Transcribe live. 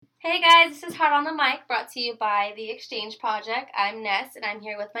Hey guys, this is Heart on the Mic, brought to you by The Exchange Project. I'm Ness, and I'm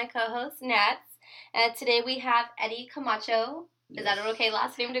here with my co-host, Nats. And today we have Eddie Camacho. Is that an okay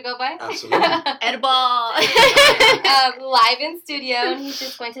last name to go by? Absolutely. Edible. Live in studio, and he's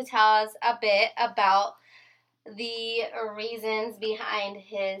just going to tell us a bit about the reasons behind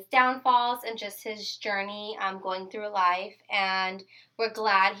his downfalls and just his journey going through life. And we're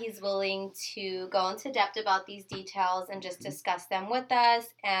glad he's willing to go into depth about these details and just discuss them with us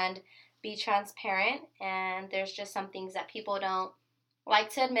and be transparent. And there's just some things that people don't like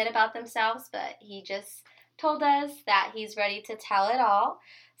to admit about themselves, but he just told us that he's ready to tell it all.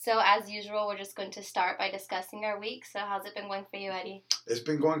 So as usual, we're just going to start by discussing our week. So how's it been going for you, Eddie? It's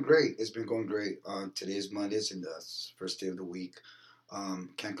been going great. Today is Monday, and the first day of the week.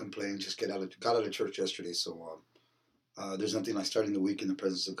 Can't complain. Just got out of church yesterday, so there's nothing like starting the week in the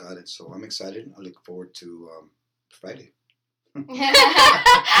presence of God. And so I'm excited. I look forward to Friday. As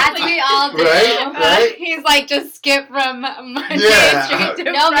we all do. Right? He's like, just skip from Monday straight to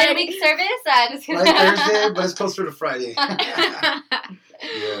No Friday. midweek service. I just Like Thursday, but it's closer to Friday.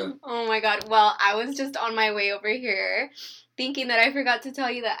 Yeah. Oh my god. Well, I was just on my way over here thinking that I forgot to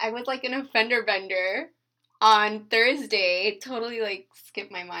tell you that I was like in a fender bender on Thursday. Totally like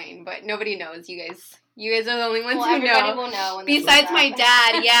skipped my mind, but nobody knows. You guys are the only ones who everybody know. will know. When Besides this my is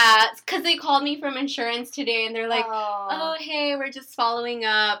dad, yeah. Because they called me from insurance today and they're like, oh, oh, hey, we're just following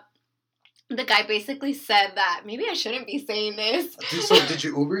up. The guy basically said that maybe I shouldn't be saying this. So did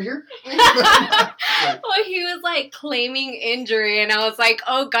you Uber here? Well, he was like claiming injury, and I was like,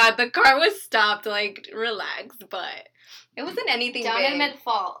 "Oh God, the car was stopped. Like, relax." But it wasn't anything don't big. admit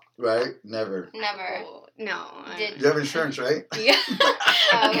fault. Right? Never. Never. Oh, no. Did- You have insurance, right? Yeah.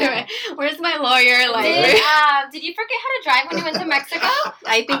 Okay. Where's my lawyer? Like, Did you forget how to drive when you went to Mexico?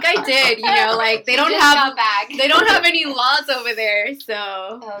 I think I did. You know, like they You don't just have got back. they don't have any laws over there. So,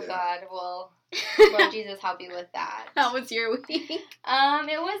 Oh Yeah. God. Well, Lord Jesus help you with that. how was your week? It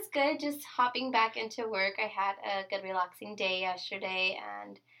was good. Just hopping back into work. I had a good relaxing day yesterday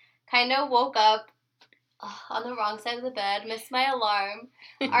and kind of woke up on the wrong side of the bed. Missed my alarm.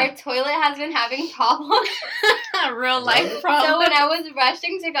 Our toilet has been having problems. Real life Right? problem. So when I was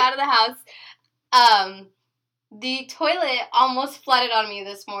rushing to go out of the house, the toilet almost flooded on me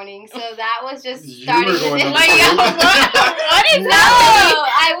this morning. So that was just You starting were the going day. on Like, the what is No, that?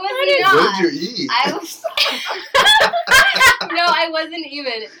 I was not. What did you eat? I was no, I wasn't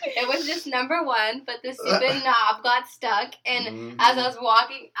even. It was just number one, but the stupid knob got stuck, and Mhm. as I was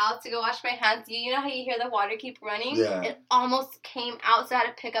walking out to go wash my hands, you know how you hear the water keep running? Yeah. It almost came out, so I had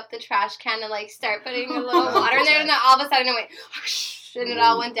to pick up the trash can and like start putting a little water in there, and then all of a sudden it went, and it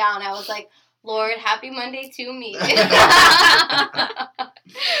all went down. I was like, Lord, happy Monday to me.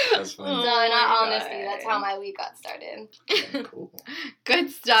 That's So funny. in Oh my all honesty, God. that's how my week got started. Cool. Good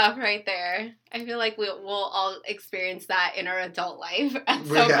stuff right there. I feel like we'll all experience that in our adult life. At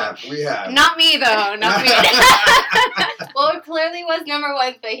some point. We have. Not me though. Not me. Well, it clearly was number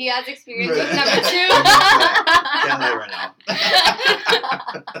one, but he has experience with number two. Can't lay right now.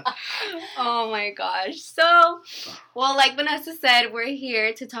 Oh my gosh. So, well, like Vanessa said, we're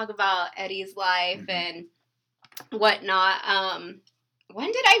here to talk about Eddie's life and whatnot. When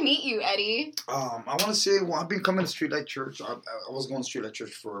did I meet you, Eddie? I want to say, I've been coming to Streetlight Church. I was going to Streetlight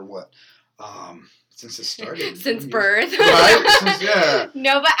Church for what? Since it started. Since birth. Right? Yeah.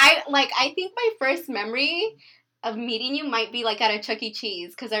 No, but I think my first memory of meeting you might be like at a Chuck E. Cheese,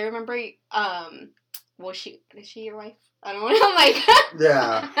 because I remember is she your wife? I don't know. Like,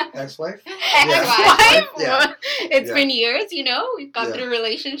 Yeah. Ex-wife? ex-wife. Yeah. It's Yeah. been years, you know. We've gone Yeah. through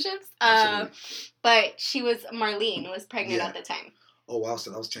relationships. Absolutely. But Marlene was pregnant Yeah. at the time. Oh, wow.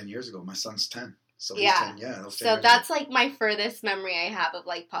 So that was 10 years ago. My son's 10. So Yeah. he's 10. Yeah. That was 10 So years that's like my furthest memory I have of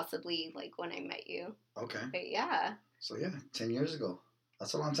like possibly like when I met you. ago. Okay. But yeah. So yeah, 10 years ago.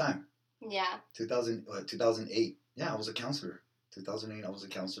 That's a long time. Yeah. 2008. Yeah, I was a counselor. 2008, I was a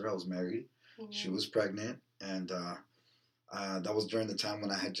counselor. I was married. She was pregnant, and that was during the time when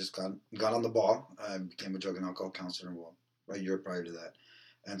I had just got on the ball. I became a drug and alcohol counselor, a year prior to that.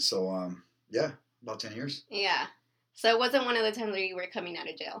 And so, yeah, about 10 years. Yeah. So it wasn't one of the times where you were coming out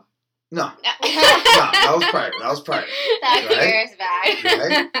of jail. No, no, that was prior. That's Right? yours back.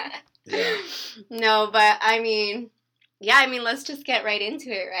 Right? Yeah. No, but I mean, let's just get right into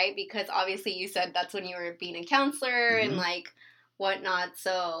it, right? Because obviously you said that's when you were being a counselor and Mhm. like whatnot.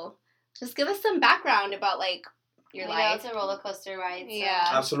 So just give us some background about like your You know, life. it's a roller coaster ride. So. Yeah.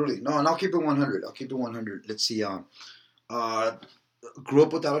 Absolutely. No, and I'll keep it 100. Let's see. Grew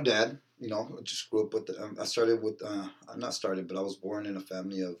up without a dad. You know, just grew up with. I started with. I'm not started, but I was born in a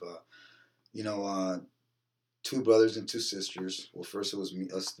family of. two brothers and two sisters. Well, first it was me,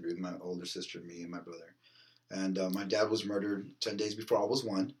 us three, my older sister, me, and my brother. And my dad was murdered 10 days before I was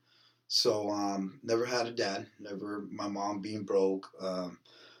one. So never had a dad. Never. My mom being broke.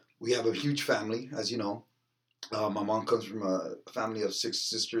 We have a huge family, as you know. My mom comes from a family of six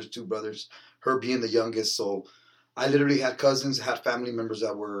sisters, two brothers. Her being the youngest, so I literally had cousins, had family members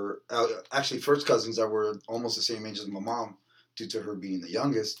that were actually first cousins that were almost the same age as my mom, due to her being the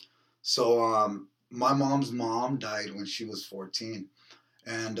youngest. So my mom's mom died when she was 14,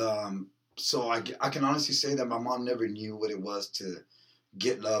 and so I can honestly say that my mom never knew what it was to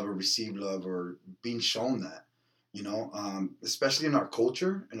get love or receive love or being shown that, especially in our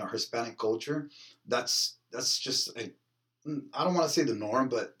culture, in our Hispanic culture, that's just I don't want to say the norm,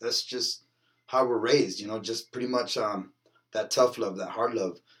 but that's just how we're raised, just pretty much that tough love, that hard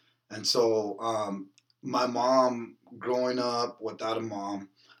love. And so my mom growing up without a mom,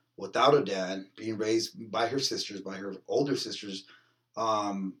 without a dad, being raised by her sisters, by her older sisters,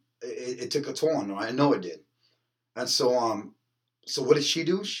 it took a toll on her. I know it did. And so what did she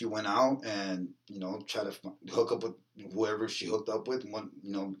do? She went out and tried to hook up with whoever she hooked up with. One,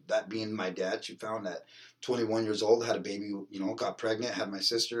 that being my dad, she found at 21 years old, had a baby. Got pregnant, had my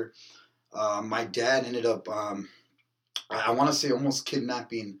sister. My dad ended up, I want to say, almost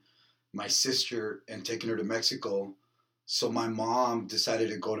kidnapping my sister and taking her to Mexico. So my mom decided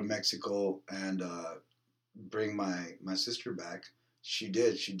to go to Mexico and bring my sister back. She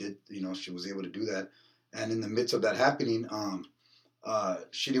did. She was able to do that. And in the midst of that happening,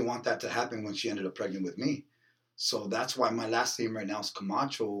 she didn't want that to happen when she ended up pregnant with me. So that's why my last name right now is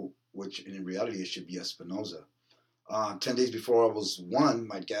Camacho, which in reality it should be Espinoza. 10 days before I was one,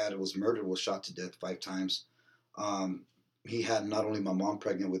 my dad was murdered, was shot to death 5 times. He had not only my mom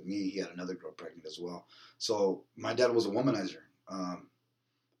pregnant with me, he had another girl pregnant as well. So my dad was a womanizer.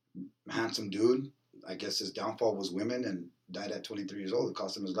 Handsome dude. I guess his downfall was women, and died at 23 years old. It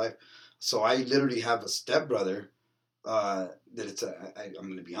cost him his life. So I literally have a stepbrother that I'm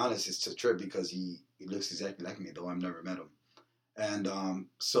going to be honest, it's a trip because he looks exactly like me, though I've never met him. And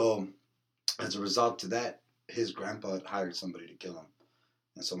so as a result to that, his grandpa hired somebody to kill him.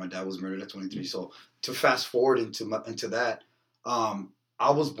 And so my dad was murdered at 23. So to fast forward into that,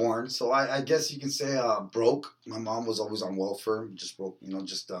 I was born. So I guess you can say broke. My mom was always on welfare, just broke.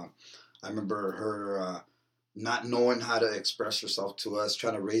 I remember her not knowing how to express herself to us,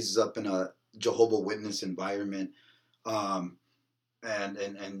 trying to raise us up in a Jehovah Witness environment, and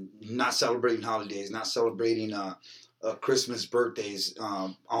not celebrating holidays, not celebrating Christmas, birthdays,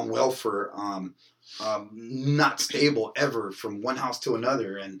 on welfare, not stable ever, from one house to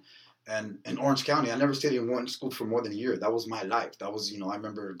another. And in Orange County, I never stayed in one school for more than a year. That was my life. That was, I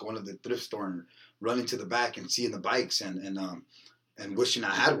remember going to the thrift store and running to the back and seeing the bikes and wishing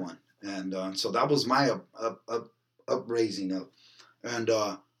I had one. And so that was my upraising and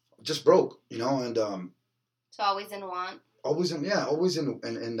just broke, and so always in want. Always in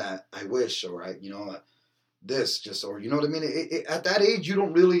that I wish, or this just, or you know what I mean. At that age, you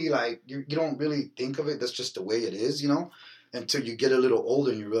don't really you don't really think of it. That's just the way it is, until you get a little older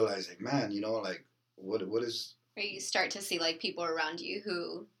and you realize, man, what is. Or you start to see people around you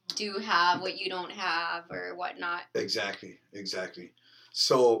who do have what you don't have or whatnot. Exactly.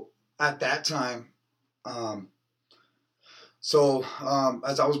 So at that time, as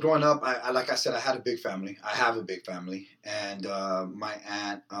I was growing up, I like I said, I had a big family. I have a big family, and my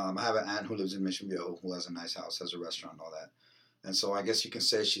aunt, I have an aunt who lives in Mission Viejo, who has a nice house, has a restaurant, and all that. And so I guess you can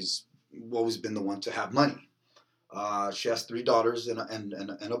say she's always been the one to have money. She has 3 daughters and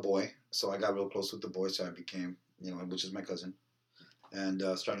a boy. So I got real close with the boy, so I became, which is my cousin, and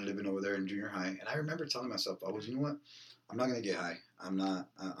started living over there in junior high. And I remember telling myself, you know what? I'm not gonna get high. I'm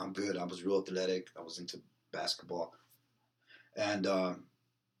good. I was real athletic. I was into basketball. And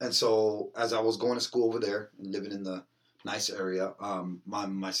so as I was going to school over there and living in the nice area,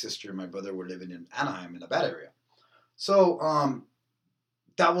 my sister and my brother were living in Anaheim, in a bad area. So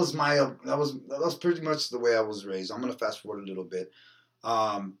that was pretty much the way I was raised. I'm gonna fast forward a little bit.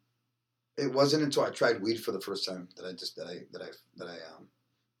 It wasn't until I tried weed for the first time that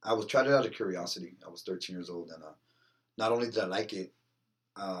I was tried it out of curiosity. I was 13 years old, and not only did I like it,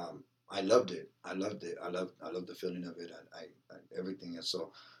 I loved it. I loved the feeling of it. I everything. And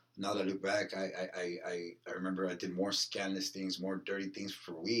so now that I look back, I remember I did more scandalous things, more dirty things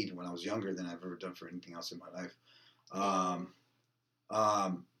for weed when I was younger than I've ever done for anything else in my life.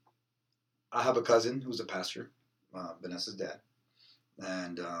 I have a cousin who's a pastor, Vanessa's dad,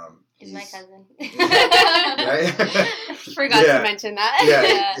 and he's my cousin. Right? Forgot to mention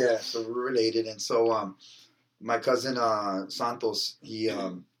that. Yeah. So we're related, and so my cousin Santos,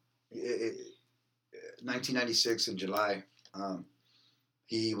 1996 in July,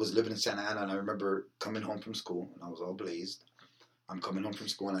 he was living in Santa Ana, and I remember coming home from school, and I was all blazed. I'm coming home from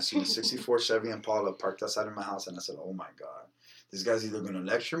school, and I see the 64 Chevy Impala parked outside of my house, and I said, oh my God, this guy's either going to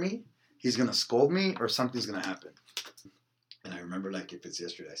lecture me, he's going to scold me, or something's going to happen. And I remember like if it's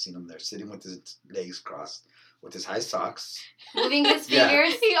yesterday, I seen him there sitting with his legs crossed, with his high socks. Moving his Yeah.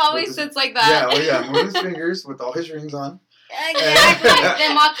 fingers. He always sits like that. Moving his fingers with all his rings on. Exactly.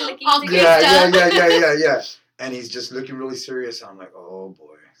 Them all clicking All together. Yeah. And he's just looking really serious. And I'm like, oh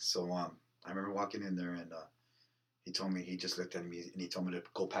boy. So I remember walking in there, and he told me, he just looked at me and he told me to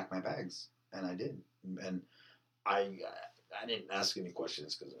go pack my bags, and I did. And I didn't ask any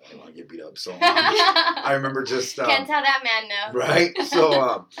questions because I didn't want to get beat up. So I remember just Can't tell that man no. right.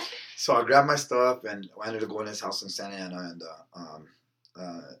 So I grabbed my stuff, and I ended up going to his house in Santa Ana,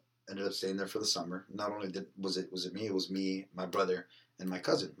 and ended up staying there for the summer. Not only was it me, it was me, my brother, and my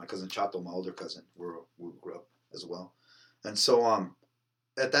cousin Chato, my older cousin. We grew up as well, and so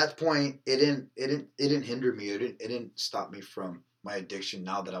at that point, it didn't hinder me. It didn't stop me from my addiction.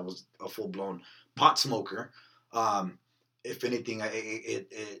 Now that I was a full blown pot smoker, if anything,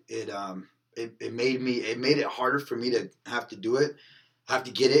 it made it harder for me to have to do it, have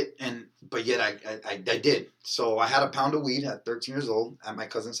to get it, but yet I did. So I had a pound of weed at 13 years old at my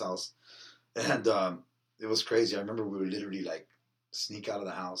cousin's house, and it was crazy. I remember we would literally like sneak out of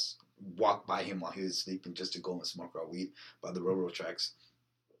the house, walk by him while he was sleeping just to go and smoke our weed by the railroad tracks.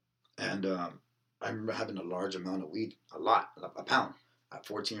 And I remember having a large amount of weed, a pound, at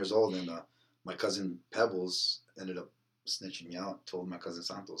 14 years old. And my cousin Pebbles ended up snitching me out, told my cousin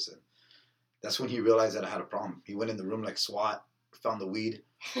Santos. And that's when he realized that I had a problem. He went in the room like SWAT, found the weed.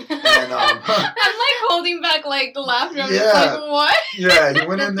 And, I'm like holding back like the laughter. I'm just Yeah. like, what? yeah, he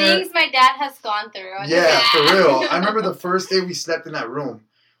went in The there. things my dad has gone through. Yeah, for real. I remember the first day we slept in that room,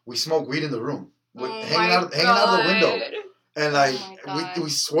 we smoked weed in the room, hanging out of the window. And like we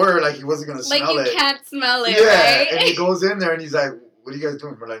swear like he wasn't gonna smell it. Like you can't smell it, Yeah, right? and he goes in there and he's like, "What are you guys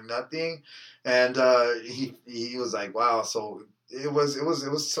doing?" We're like, "Nothing." And he was like, "Wow." So it was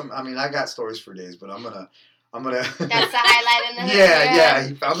some. I mean, I got stories for days, but I'm gonna. That's the highlight in the hood. Yeah.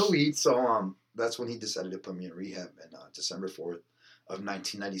 He found the weed, so that's when he decided to put me in rehab in December 4th of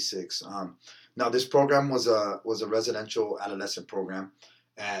 1996. Now this program was a residential adolescent program.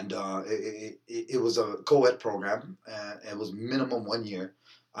 And it was a co-ed program, and it was minimum 1 year.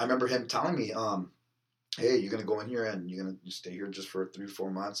 I remember him telling me, hey, you're going to go in here and you're going to stay here just for 3 or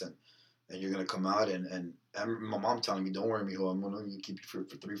 4 months, and you're going to come out. And my mom telling me, don't worry, mijo, I'm going to keep you for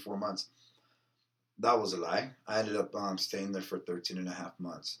 3 or 4 months. That was a lie. I ended up staying there for 13 and a half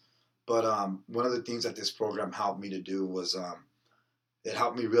months. But one of the things that this program helped me to do was it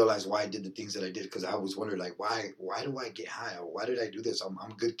helped me realize why I did the things that I did, because I always wondered, like, why do I get high? Or why did I do this? I'm a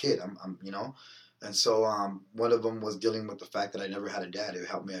good kid. I'm you know. And so one of them was dealing with the fact that I never had a dad. It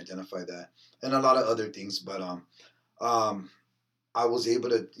helped me identify that, and a lot of other things. But I was able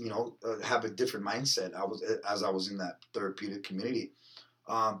to, have a different mindset. As I was in that therapeutic community.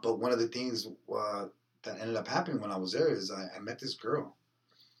 But one of the things that ended up happening when I was there is I met this girl,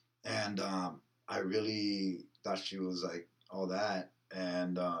 and I really thought she was like all that.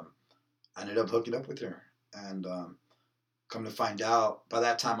 And I ended up hooking up with her. And come to find out, by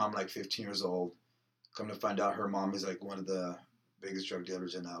that time I'm like 15 years old. Come to find out her mom is like one of the biggest drug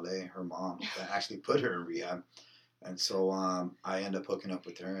dealers in LA. Her mom that actually put her in rehab. And so I ended up hooking up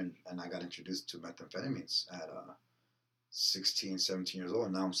with her, and I got introduced to methamphetamines at 16, 17 years old.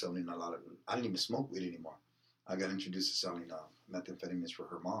 And now I'm selling a lot of, I didn't even smoke weed anymore. I got introduced to selling methamphetamines for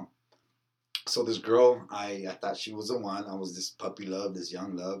her mom. So this girl, I thought she was the one. I was this puppy love, this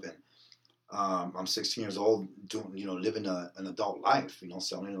young love, and I'm 16 years old, doing, living an adult life,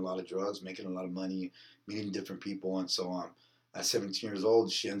 selling a lot of drugs, making a lot of money, meeting different people, and so at 17 years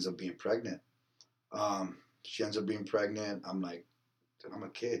old, she ends up being pregnant. I'm like, I'm a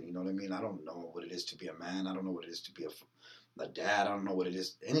kid, you know what I mean? I don't know what it is to be a man. I don't know what it is to be a dad. I don't know what it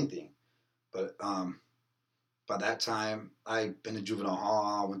is, anything. But by that time, I'd been to juvenile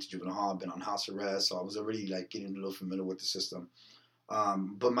hall. I went to juvenile hall. I've been on house arrest, so I was already like getting a little familiar with the system.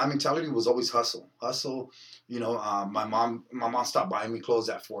 But my mentality was always hustle. My mom stopped buying me clothes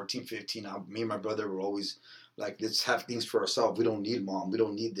at 14, 15. Me and my brother were always like, let's have things for ourselves. We don't need mom. We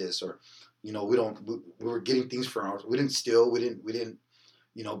don't need this, or we were getting things for ours. We didn't steal. We didn't.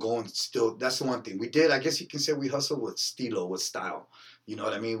 Go and steal. That's the one thing we did. I guess you can say we hustled with stilo, with style. You know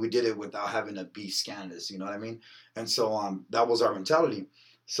what I mean? We did it without having to be scandalous. You know what I mean? And so that was our mentality.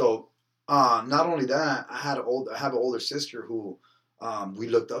 So not only that, I have an older sister who we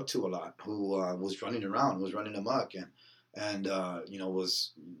looked up to a lot, who was running around, was running amok, and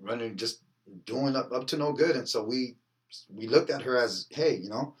was running just doing up to no good. And so we looked at her as, hey,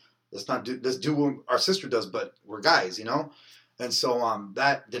 let's do what our sister does, but we're guys, And so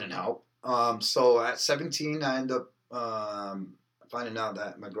that didn't help. So at 17, I ended up finding out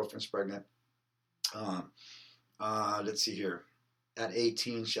that my girlfriend's pregnant. Let's see here. At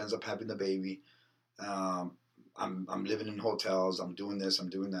 18, she ends up having the baby. I'm living in hotels. I'm doing this. I'm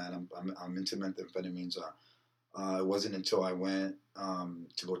doing that. I'm into methamphetamines. It wasn't until I went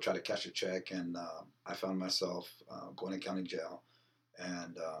to go try to cash a check, and I found myself going to county jail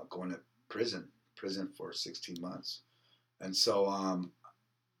and going to prison for 16 months. And so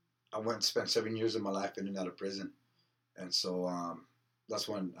I went and spent 7 years of my life in and out of prison. And so that's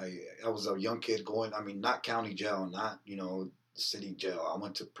when I was a young kid going, not county jail, not, city jail. I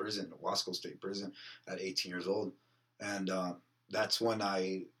went to prison, Wasco State Prison at 18 years old. And that's when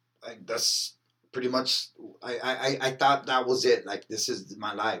that's pretty much, I thought that was it. Like, this is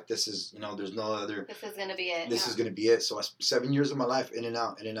my life. This is, there's no other. This is going to be it. This is going to be it. So 7 years of my life, in and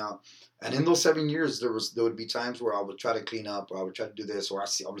out. And in those 7 years, there would be times where I would try to clean up, or I would try to do this, or I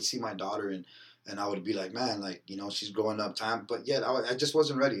would see my daughter, and I would be like, man, like, she's growing up time. But yet I just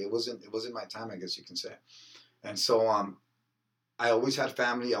wasn't ready. It wasn't my time, I guess you can say. And so I always had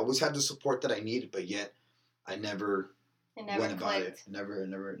family. I always had the support that I needed, but yet I never went about it.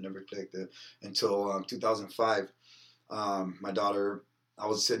 Never clicked it until 2005. My daughter, I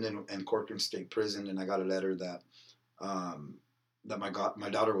was sitting in Corcoran State Prison, and I got a letter that my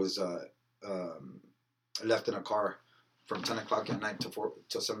daughter was left in a car from 10 o'clock at night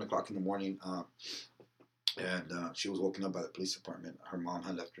till 7 o'clock in the morning, and she was woken up by the police department. Her mom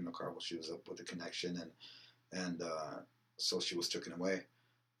had left her in the car while she was up with a connection, and so she was taken away.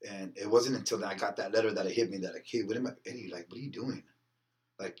 And it wasn't until I got that letter that it hit me that, like, hey, Eddie, like, what are you doing?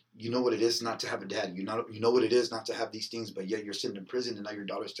 Like, you know what it is not to have a dad. You know what it is not to have these things, but yet you're sitting in prison and now your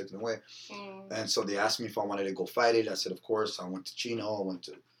daughter's taken away. Mm. And so they asked me if I wanted to go fight it. I said, of course. I went to Chino. I went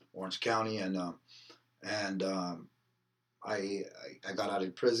to Orange County, and I got out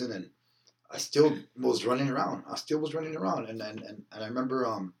of prison, and I still was running around. And I remember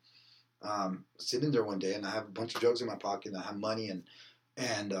sitting there one day, and I have a bunch of drugs in my pocket, and I have money,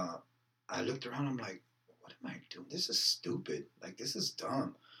 and I looked around. I'm like, what am I doing? This is stupid. Like, this is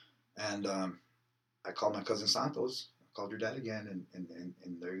dumb. And I called my cousin Santos. I called your dad again,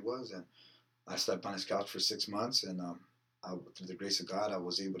 and there he was. And I slept on his couch for 6 months, and through the grace of God, I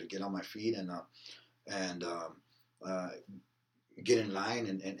was able to get on my feet and get in line,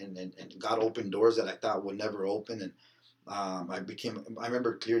 and God opened doors that I thought would never open. And I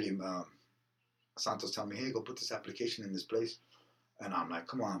remember clearly Santos telling me, hey, go put this application in this place. And I'm like,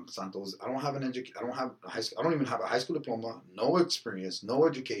 come on, Santos, I don't even have a high school diploma, no experience, no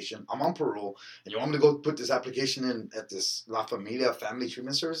education. I'm on parole, and you want me to go put this application in at this La Familia Family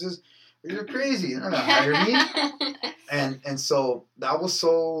Treatment Services? You're crazy. You're not gonna hire me. And so that was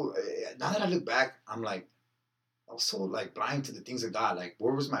so. Now that I look back, I'm like, I was so like blind to the things of God. Like,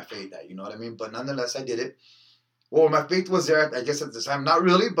 where was my faith at? You know what I mean? But nonetheless, I did it. Well, my faith was there, I guess, at the time. Not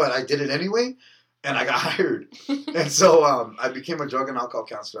really, but I did it anyway. And I got hired. And so I became a drug and alcohol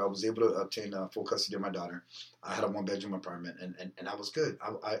counselor. I was able to obtain full custody of my daughter. I had a 1-bedroom apartment, and I was good.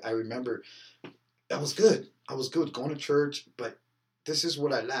 I remember that was good. I was good going to church, but this is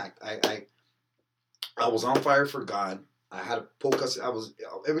what I lacked. I was on fire for God. I had a full custody.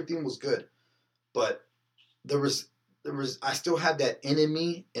 Everything was good. But I still had that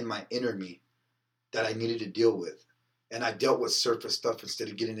enemy in my inner me that I needed to deal with. And I dealt with surface stuff instead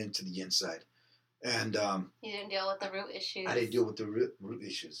of getting into the inside. And you didn't deal with the root issues. I didn't deal with the root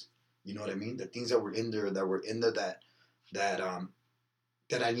issues. You know what I mean? The things that were in there that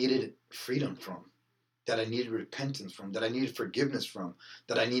I needed freedom from, that I needed repentance from, that I needed forgiveness from,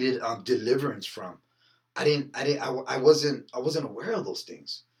 that I needed deliverance from. I wasn't aware of those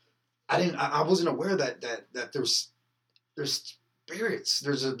things. I wasn't aware that there's spirits,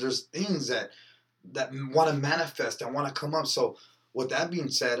 there's things that want to manifest, that want to come up. So with that being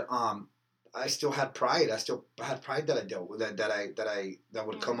said, I still had pride. I still had pride that I dealt with, that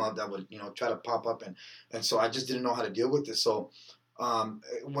would come up, that would, try to pop up, and so I just didn't know how to deal with it. So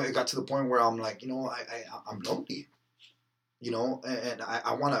when it got to the point where I'm like, I'm lonely, and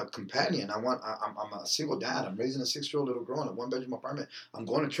I want a companion. I'm a single dad. I'm raising a 6-year-old little girl in a 1-bedroom apartment. I'm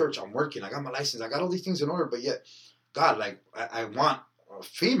going to church. I'm working. I got my license. I got all these things in order, but yet, God, like, I want a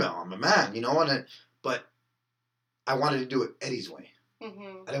female. I'm a man, but I wanted to do it Eddie's way.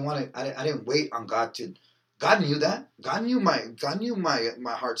 Mm-hmm. I didn't wait on God to. God knew that. God knew my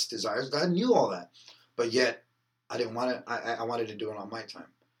heart's desires. God knew all that, but yet I didn't want it. I wanted to do it on my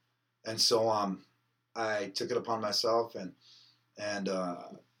time, and so I took it upon myself, and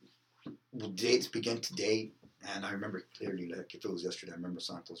dates began to date, and I remember clearly, like if it was yesterday, I remember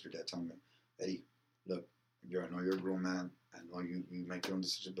Santos, your dad, telling me, Eddie, look, I know you're a grown man. I know you make your own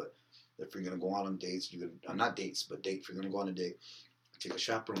decisions, but if you're gonna go out on dates, you're gonna not dates, but date. If you're gonna go on a date, take a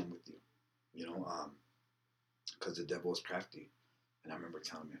chaperone with you. You know, because the devil is crafty. And I remember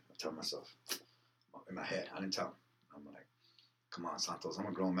telling myself in my head, I didn't tell him. I'm like, come on, Santos, I'm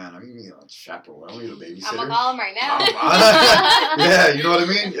a grown man. I need a chaperone. I don't need a babysitter. I'm gonna call him right now. Yeah, you know what I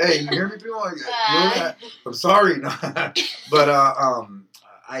mean? Hey, you hear me, people? I'm sorry. But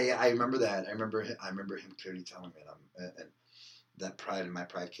I remember that. I remember him clearly telling me, and that pride and my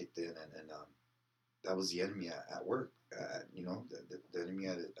pride kicked in, and that was the enemy at work. You know, the enemy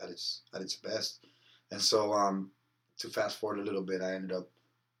at its best. And so to fast forward a little bit, I ended up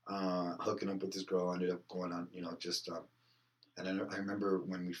hooking up with this girl. I ended up going on, you know, just and I remember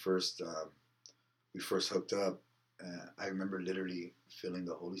when we first hooked up. I remember literally feeling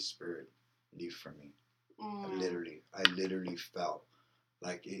the Holy Spirit leave from me. I literally felt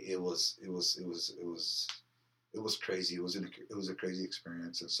like it was crazy. It was a crazy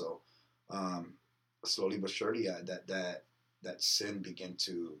experience, and so slowly but surely, that sin began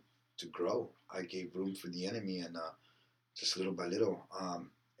to grow. I gave room for the enemy, and just little by little.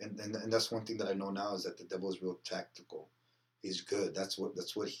 And that's one thing that I know now, is that the devil is real tactical. He's good. That's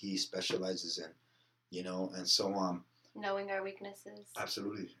what he specializes in, you know. And so knowing our weaknesses.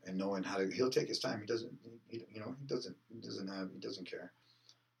 Absolutely, and knowing he'll take his time. He doesn't care.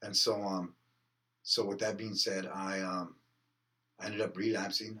 And so with that being said, I ended up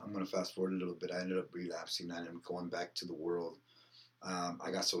relapsing. I'm gonna fast forward a little bit. I ended up relapsing. I ended up going back to the world.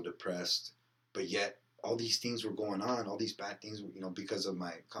 I got so depressed, but yet all these things were going on, all these bad things, you know, because of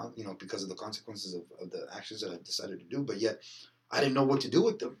because of the consequences of the actions that I decided to do. But yet, I didn't know what to do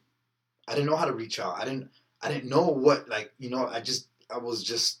with them. I didn't know how to reach out. I didn't know what, like, you know, I just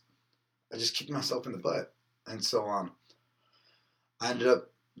kicked myself in the butt. And so I ended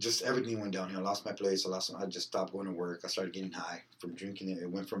up, just everything went downhill. I lost my place. I just stopped going to work. I started getting high from drinking. It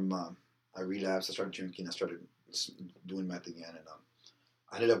went from I relapsed. I started drinking. I started doing meth again, and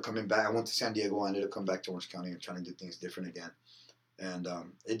I ended up coming back. I went to San Diego. I ended up coming back to Orange County and trying to do things different again. And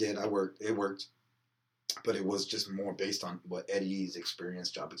it did. It worked. But it was just more based on what Eddie's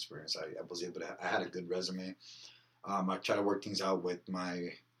job experience. I was able to. I had a good resume. I tried to work things out with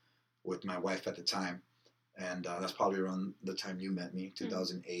my wife at the time, and that's probably around the time you met me,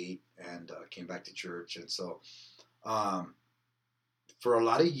 2008, and came back to church. And so, for a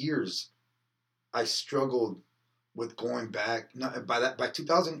lot of years, I struggled with going back. By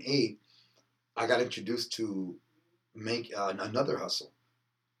 2008, I got introduced to make another hustle.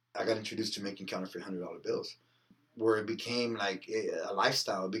 I got introduced to making counterfeit $100 bills, where it became like a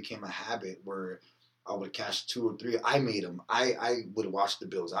lifestyle. It became a habit where I would cash 2 or 3. I made them. I would wash the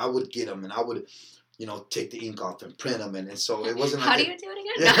bills. I would get them, and I would, you know, take the ink off and print them. And so it wasn't. How like do you do it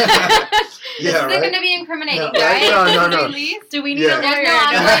again? Yeah, this is going to be incriminating, right? No. Do we need a lawyer? There's no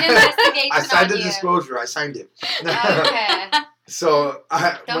ongoing investigation. I signed on the you. disclosure. I signed it. Okay. So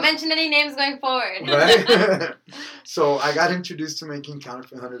don't mention any names going forward. Right. So I got introduced to making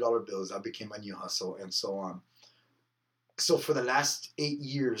counterfeit $100 bills. That became my new hustle, and so on. So for the last 8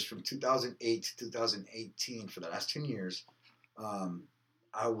 years, from 2008 to 2018, for the last 10 years,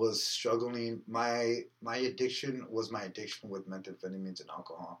 I was struggling. My addiction was my addiction with methamphetamines and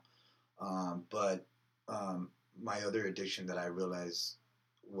alcohol. But my other addiction that I realized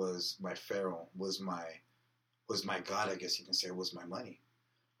was my pharaoh, was my God, I guess you can say, was my money.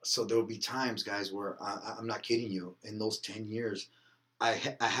 So there will be times, guys, where I'm not kidding you. In those 10 years, I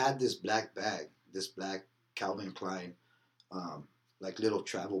had this black bag, this black Calvin Klein, like little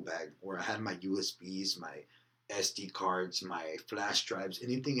travel bag, where I had my USBs, my SD cards, my flash drives,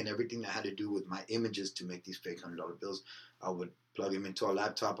 anything and everything that had to do with my images to make these fake $100 bills. I would plug them into a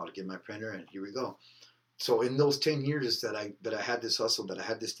laptop. I'd get my printer, and here we go. So in those 10 years that I had this hustle, that I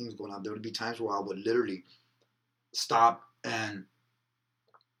had these things going on, there would be times where I would literally stop and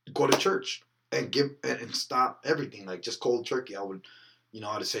go to church and stop everything, like just cold turkey. I would,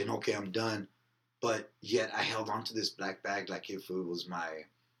 I'd say, okay, I'm done. But yet I held on to this black bag like if it was my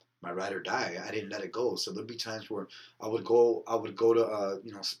ride or die. I didn't let it go. So there'd be times where I would go to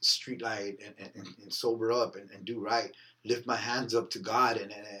street light and sober up and do right, lift my hands up to God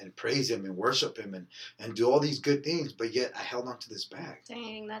and praise Him and worship Him and do all these good things. But yet I held on to this bag.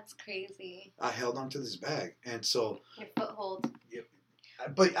 Dang, that's crazy. I held on to this bag, and so your foothold. Yeah,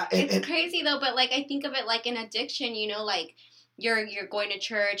 but it's crazy though. But like I think of it like an addiction. Like you're going to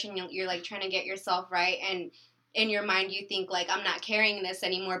church and you're like trying to get yourself right, and in your mind you think like, I'm not carrying this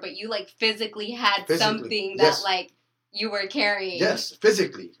anymore, but you like physically had something that yes. like you were carrying. Yes,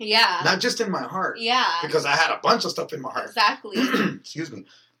 physically. Yeah. Not just in my heart. Yeah. Because I had a bunch of stuff in my heart. Exactly. Excuse me.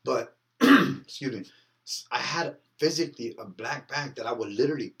 But, excuse me. I had physically a black bag that I would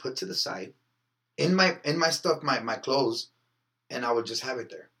literally put to the side in my stuff, my clothes, and I would just have it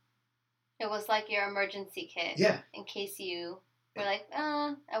there. It was like your emergency kit. Yeah. In case you were like,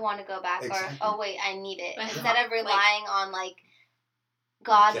 I want to go back. Exactly. Or, oh, wait, I need it. But instead of relying on, like,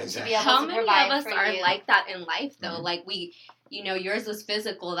 God to be able How to many provide of us for are you. like that in life, though? Mm-hmm. Like, we, you know, yours was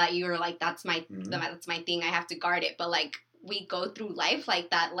physical, that you were like, that's my thing, I have to guard it. But, like, we go through life like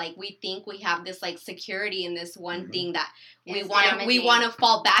that. Like, we think we have this, like, security in this one thing that we want to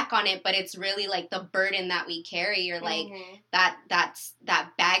fall back on it, but it's really, like, the burden that we carry, or, like, that's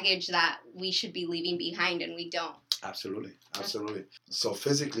that baggage that we should be leaving behind, and we don't. Absolutely. So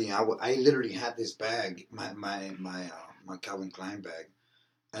physically, I literally had this bag, my Calvin Klein bag,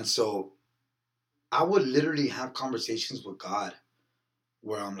 and so I would literally have conversations with God,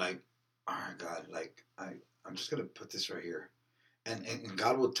 where I'm like, all right, God, like I'm just gonna put this right here, and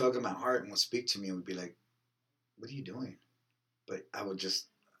God would tug at my heart and would speak to me and would be like, what are you doing? But I would just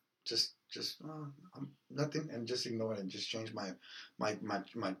nothing, and just ignore it and just change my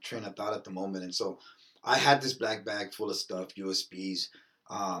train of thought at the moment. And so I had this black bag full of stuff, USBs,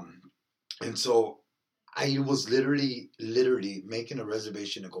 and so I was literally making a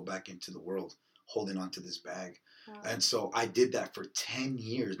reservation to go back into the world, holding on to this bag. Wow. And so I did that for 9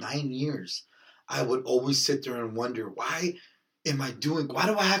 years. I would always sit there and wonder, why do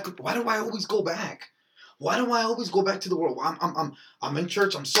I always go back? Why do I always go back to the world? I'm in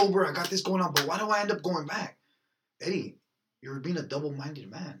church, I'm sober, I got this going on, but why do I end up going back? Eddie, you're being a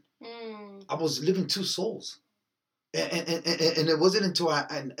double-minded man. I was living two souls. And it wasn't until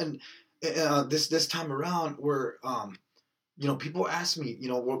this time around where people ask me,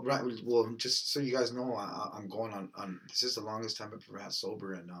 well, just so you guys know, I'm going on this is the longest time I've ever had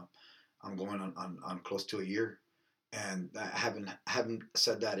sober, and I'm going on close to a year, and I haven't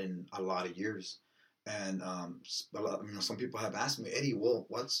said that in a lot of years. And some people have asked me, Eddie, well,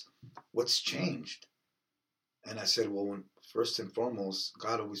 what's changed? And I said, well, first and foremost,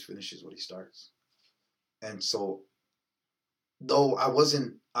 God always finishes what He starts. And so, though I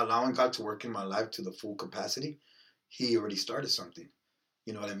wasn't allowing God to work in my life to the full capacity, He already started something.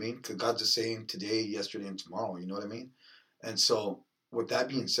 You know what I mean? Because God's the same today, yesterday, and tomorrow. You know what I mean? And so, with that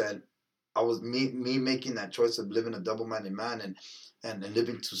being said, I was me making that choice of living a double-minded man and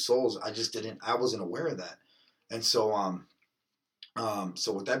living two souls. I wasn't aware of that. And so,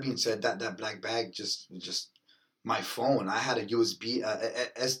 so with that being said, that black bag just my phone. I had a USB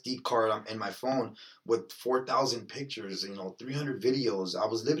SD card in my phone with 4,000 pictures, 300 videos. I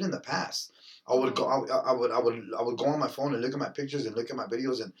was living in the past. I would go. I would go on my phone and look at my pictures and look at my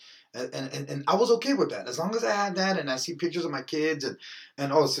videos, and I was okay with that as long as I had that, and I see pictures of my kids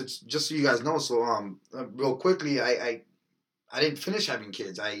and also, just so you guys know. So real quickly, I didn't finish having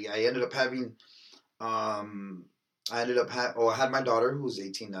kids. I ended up having I had my daughter who's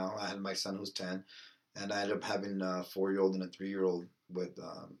 18 now. I had my son who's 10. And I ended up having a 4-year-old and a 3-year-old with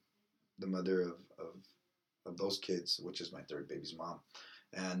the mother of those kids, which is my third baby's mom,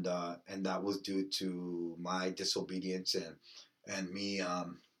 and that was due to my disobedience and me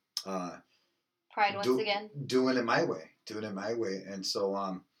pride once again, doing it my way, and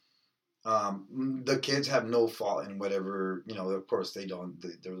so the kids have no fault in whatever, of course they don't.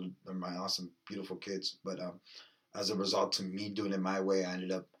 They're my awesome, beautiful kids, but as a result to me doing it my way, I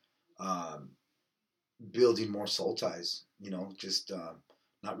ended up building more soul ties, just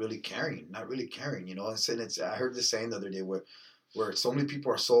not really caring, I heard this saying the other day where so many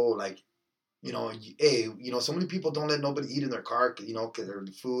people are so like, so many people don't let nobody eat in their car, cause they're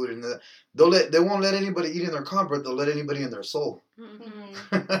the food, and they won't let anybody eat in their car, but they'll let anybody in their soul.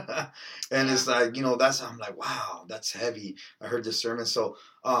 Mm-hmm. And it's like, I'm like, wow, that's heavy. I heard this sermon. So,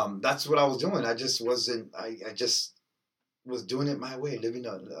 that's what I was doing. I just wasn't, I just was doing it my way,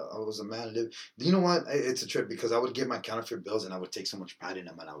 I was a man. You know what? It's a trip, because I would get my counterfeit bills and I would take so much pride in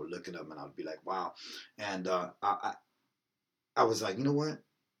them, and I would look at them and I would be like, wow. And I was like, you know what?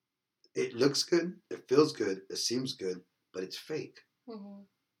 It looks good, it feels good, it seems good, but it's fake. Mm-hmm.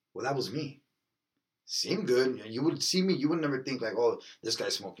 Well, that was me. Seemed good. You would see me, you would never think like, oh, this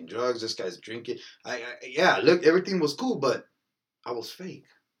guy's smoking drugs, this guy's drinking. Look, everything was cool, but I was fake.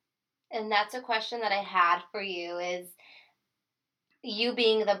 And that's a question that I had for you is, you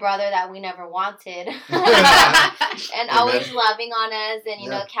being the brother that we never wanted and always loving on us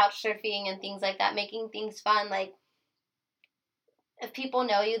and, couch surfing and things like that, making things fun. Like, if people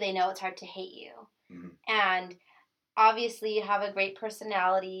know you, they know it's hard to hate you. Mm-hmm. And obviously you have a great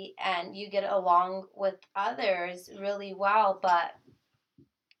personality and you get along with others really well, but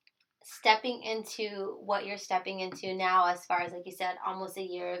stepping into what you're stepping into now, as far as, like you said, almost a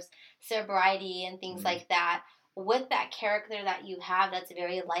year of sobriety and things like that, with that character that you have that's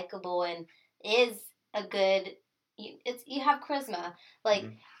very likable and is a good, you have charisma. Like,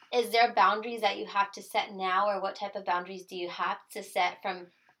 is there boundaries that you have to set now, or what type of boundaries do you have to set from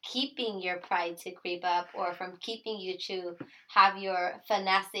keeping your pride to creep up, or from keeping you to have your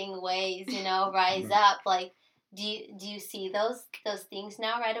finessing ways, rise up? Like, do you see those things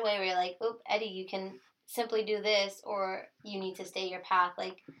now right away where you're like, oop, Eddie, you can simply do this, or you need to stay your path?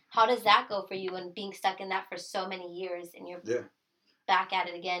 Like, how does that go for you, and being stuck in that for so many years, and you're back at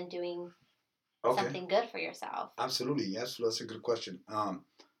it again doing something good for yourself? Absolutely, yes, that's a good question.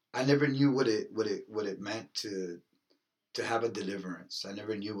 I never knew what it meant to have a deliverance. I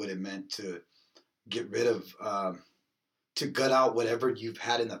never knew what it meant to get rid of, to gut out whatever you've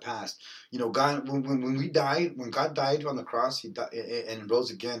had in the past. God, when we died, when God died on the cross, He died and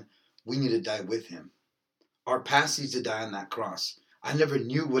rose again. We need to die with Him. Our past needs to die on that cross. I never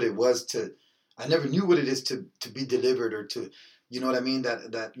knew what it was to. I never knew what it is to be delivered, or to, you know what I mean.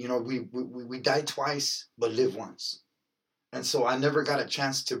 That we died twice but live once, and so I never got a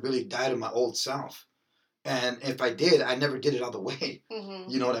chance to really die to my old self. And if I did, I never did it all the way.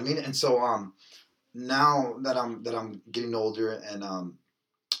 You know what I mean? And so now that I'm getting older, and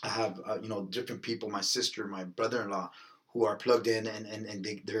I have different people, my sister, my brother-in-law, who are plugged in, and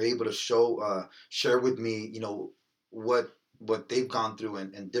they're able to share with me what they've gone through,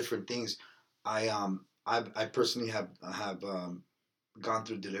 and different things. I personally have gone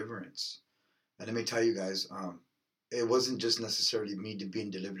through deliverance, and let me tell you guys, it wasn't just necessarily me being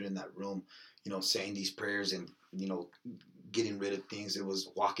delivered in that room, saying these prayers and getting rid of things. It was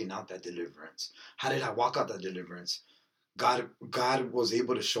walking out that deliverance. How did I walk out that deliverance? God was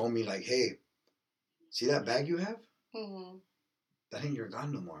able to show me, like, hey, see that bag you have? That ain't your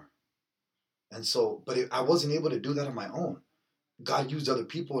God no more. And so, but I wasn't able to do that on my own. God used other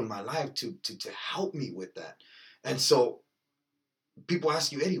people in my life to help me with that. And so people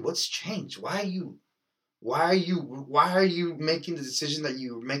ask you, Eddie, what's changed? Why are you making the decision that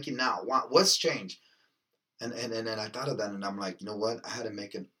you're making now? What's changed? And I thought of that, and I'm like, you know what? I had to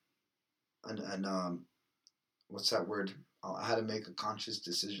make what's that word? I had to make a conscious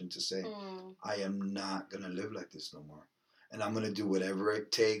decision to say, I am not gonna live like this no more, and I'm gonna do whatever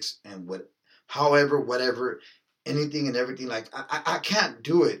it takes, and whatever, anything and everything. Like, I can't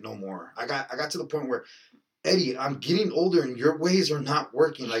do it no more. I got to the point where, Eddie, I'm getting older, and your ways are not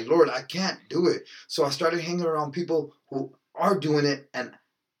working. Like, Lord, I can't do it. So I started hanging around people who are doing it and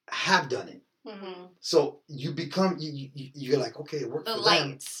have done it. So you become, you're like, okay, it worked for them. The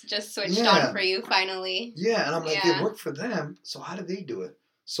lights just switched on for you finally. Yeah, and I'm like, it worked for them, so how did they do it?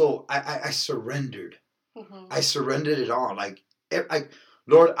 So I surrendered. I surrendered it all. Like,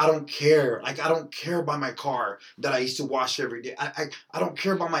 Lord, I don't care. Like, I don't care about my car that I used to wash every day. I don't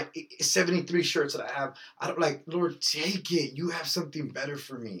care about my 73 shirts that I have. I don't, like, Lord, take it. You have something better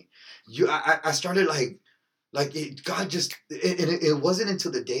for me. I started God just, it wasn't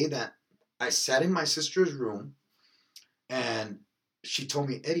until the day that I sat in my sister's room, and she told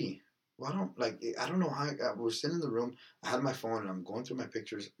me, Eddie, well, I don't know how, we're sitting in the room. I had my phone, and I'm going through my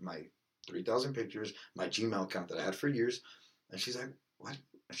pictures, my 3,000 pictures, my Gmail account that I had for years. And she's like, what?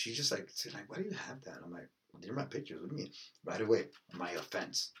 She just said, why do you have that? I'm like, they're my pictures. What do you mean? Right away, my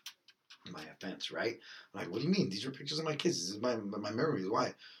offense, right? I'm like, what do you mean? These are pictures of my kids. This is my memories.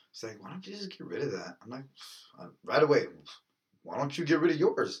 Why? She's like, why don't you just get rid of that? I'm like, right away, why don't you get rid of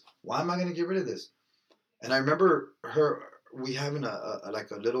yours? Why am I going to get rid of this? And I remember we having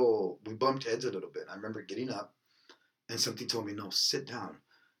we bumped heads a little bit. I remember getting up, and something told me, no, sit down.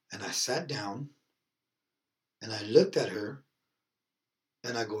 And I sat down, and I looked at her,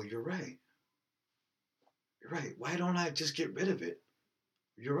 and I go, you're right. You're right. Why don't I just get rid of it?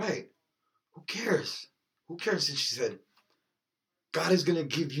 You're right. Who cares? Who cares? And she said, God is going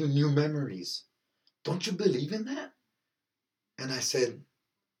to give you new memories. Don't you believe in that? And I said,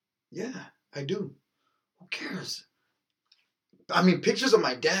 yeah, I do. Who cares? I mean, pictures of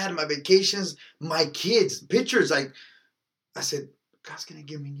my dad, my vacations, my kids, pictures. I said, God's going to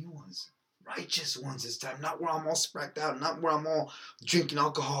give me new ones. Righteous ones this time. Not where I'm all spracked out. Not where I'm all drinking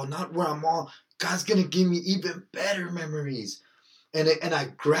alcohol. Not where I'm all... God's going to give me even better memories. And I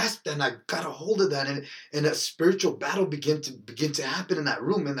grasped and I got a hold of that, and a spiritual battle began to happen in that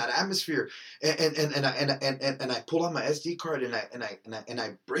room, in that atmosphere, and I pull out my SD card and I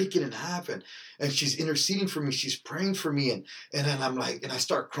break it in half, and she's interceding for me, she's praying for me, and then I'm like, and I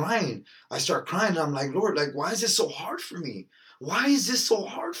start crying, and I'm like, Lord, like, why is this so hard for me? Why is this so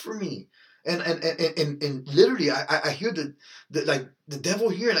hard for me? And literally I hear the like the devil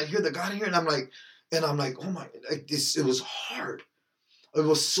here, and I hear the God here, and I'm like, oh my, like this, it was hard. It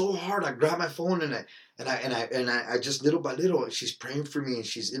was so hard. I grabbed my phone and I just little by little, she's praying for me and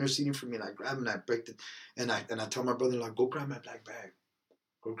she's interceding for me, and I grab it and I break it, and I tell my brother-in-law, go grab my black bag.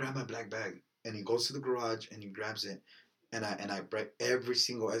 Go grab my black bag. And he goes to the garage and he grabs it. And I break every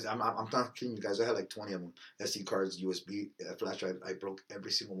single, I'm not kidding you guys, I had like 20 of them. SD cards, USB, flash drive. I broke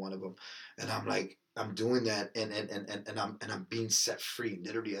every single one of them. And I'm like, I'm doing that, and I'm being set free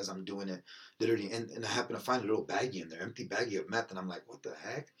literally as I'm doing it, literally. And I happen to find a little baggie in there, empty baggie of meth, and I'm like, what the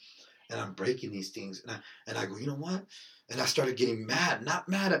heck? And I'm breaking these things, and I go, you know what? And I started getting mad, not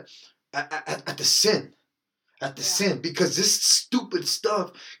mad at the sin. At the sin, because this stupid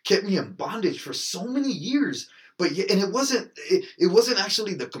stuff kept me in bondage for so many years. But yeah, and it wasn't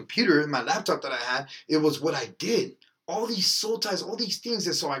actually the computer and my laptop that I had. It was what I did. All these soul ties, all these things.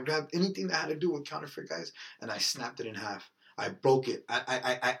 And so I grabbed anything that had to do with counterfeit, guys, and I snapped it in half. I broke it.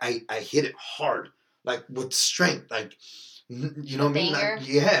 I hit it hard, like with strength, like, you know what I mean? Like,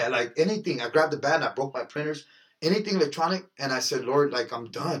 yeah, like anything. I grabbed the bat and I broke my printers, anything electronic, and I said, Lord, like, I'm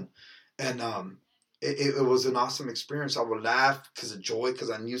done. And it was an awesome experience. I would laugh because of joy,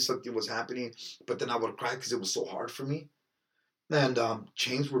 because I knew something was happening, but then I would cry because it was so hard for me. And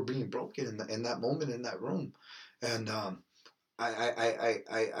chains were being broken in that moment, in that room. And I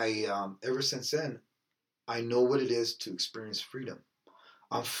ever since then, I know what it is to experience freedom.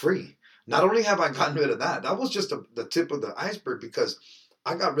 I'm free. Not only have I gotten rid of that, that was just the tip of the iceberg, because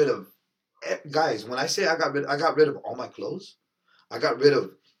I got rid of, guys, when I say I got rid of all my clothes. I got rid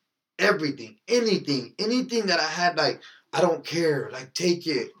of everything, anything that I had, like, I don't care, like, take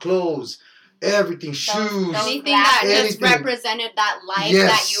it, clothes, everything, shoes, anything that just represented that life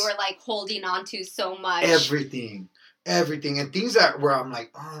that you were like holding on to so much. Everything, and things that where I'm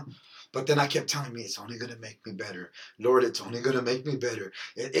like, but then I kept telling me, it's only gonna make me better, Lord. It's only gonna make me better.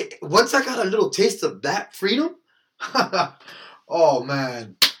 Once I got a little taste of that freedom, oh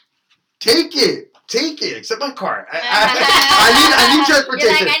man, take it. Except my car. I need transportation.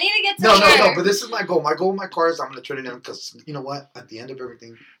 You're like, I need to get to work. No. But this is my goal. My goal with my car is I'm gonna turn it in, because you know what? At the end of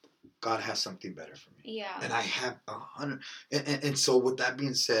everything, God has something better for me. Yeah. And I have 100. And so with that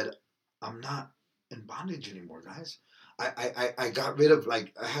being said, I'm not in bondage anymore, guys. I got rid of,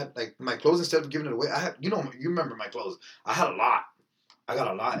 like, I had, like, my clothes, instead of giving it away. I had, you remember my clothes. I had a lot. I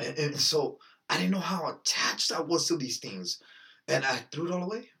got a lot, and so I didn't know how attached I was to these things, and I threw it all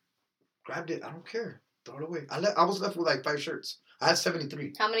away. Grabbed it. I don't care. Throw it away. I was left with like 5 shirts. I had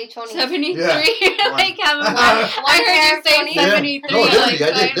 73. How many, Tony? 73? Yeah. Like, I heard you say 73. No, literally.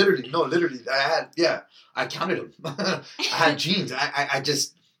 Like, I did. Literally. No, literally. I had, I counted them. I had jeans. I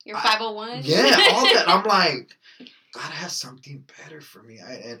just. Your 501? Yeah, all that. I'm like, God has something better for me.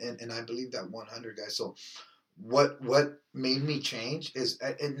 And I believe that 100, guys. So what made me change is,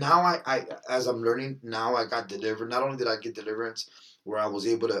 and now I as I'm learning, now I got delivered. Not only did I get deliverance, where I was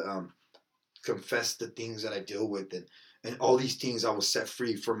able to confess the things that I deal with, and all these things, I was set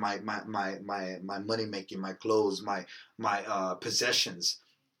free from my money making, my clothes, my possessions.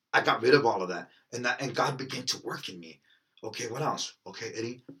 I got rid of all of that, and God began to work in me. Okay, what else? Okay,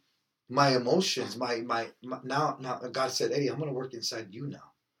 Eddie, my emotions, my now God said, Eddie, I'm gonna work inside you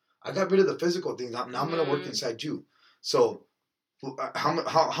now. I got rid of the physical things. Now I'm gonna work inside you. So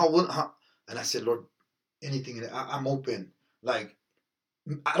how and I said, Lord, anything, I'm open. Like,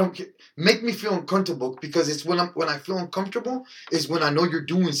 I don't care. Make me feel uncomfortable, because it's when I feel uncomfortable is when I know you're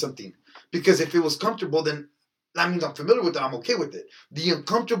doing something. Because if it was comfortable, then that means I'm familiar with it. I'm okay with it. The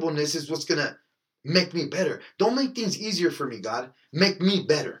uncomfortableness is what's gonna make me better. Don't make things easier for me, God. Make me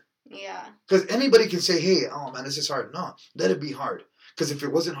better. Yeah. Because anybody can say, hey, oh man, this is hard. No, let it be hard. Because if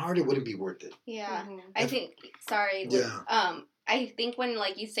it wasn't hard, it wouldn't be worth it. Yeah. I think. Sorry. Yeah. I think when,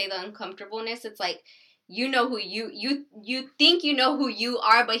 like, you say the uncomfortableness, it's like, you know who you think you know who you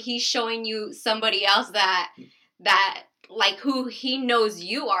are, but he's showing you somebody else that like who he knows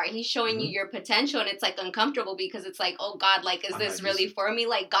you are. He's showing you Mhm. your potential, and it's like uncomfortable because it's like, oh God, like, is I'm this not really used for me?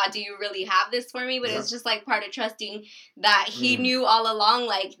 Like, God, do you really have this for me? But Yeah. it's just like part of trusting that he Mm. knew all along,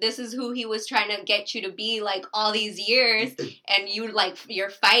 like, this is who he was trying to get you to be, like, all these years. And you, like, you're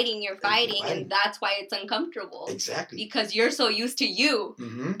fighting, and that's why it's uncomfortable. Exactly. Because you're so used to you.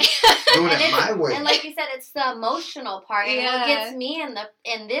 Mm-hmm. Doing it my way. And like you said, it's the emotional part. And what gets me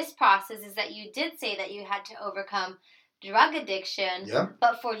in this process is that you did say that you had to overcome drug addiction. Yeah.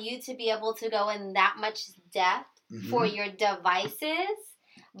 But for you to be able to go in that much depth for your devices,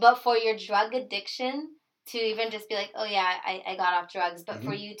 but for your drug addiction, to even just be like, oh yeah, I got off drugs. But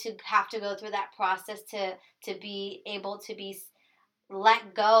for you to have to go through that process to be able to be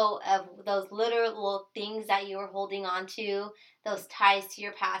let go of those literal things that you were holding on to, those ties to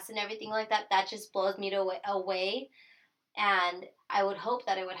your past and everything like that, that just blows me away. And I would hope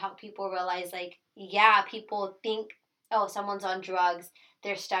that it would help people realize, like, yeah, people think, oh, someone's on drugs,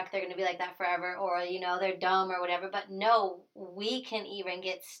 they're stuck, they're going to be like that forever, or, you know, they're dumb or whatever. But no, we can even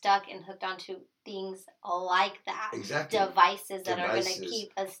get stuck and hooked onto things like that. Exactly. Devices that are going to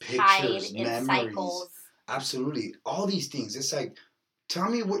keep us tied in cycles. Absolutely. All these things. It's like, tell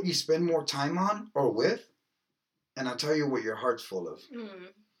me what you spend more time on or with, and I'll tell you what your heart's full of.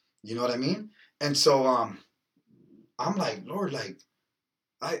 You know what I mean? And so I'm like, Lord, like,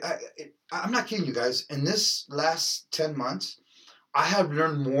 I'm not kidding you guys. In this last 10 months, I have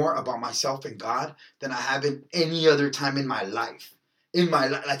learned more about myself and God than I have in any other time in my life.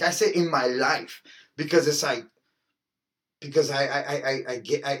 Like I say, in my life, because it's like, because I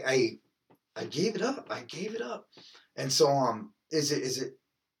gave it up. I gave it up. And so is it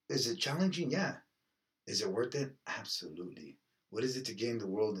challenging? Yeah. Is it worth it? Absolutely. What is it to gain the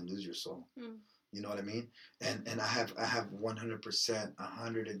world and lose your soul? You know what I mean? And I have 100%,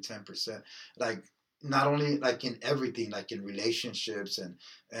 110%. Like, not only like in everything, like in relationships and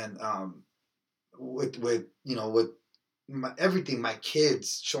with you know, with everything, my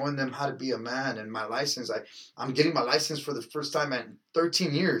kids, showing them how to be a man, and my license. I'm getting my license for the first time in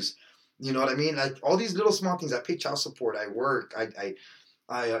 13 years. You know what I mean? Like, all these little small things. I pay child support. I work. I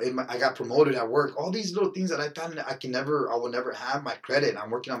got promoted at work. All these little things that I thought I will never have. My credit.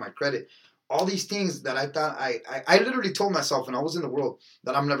 I'm working on my credit. All these things that I thought I literally told myself when I was in the world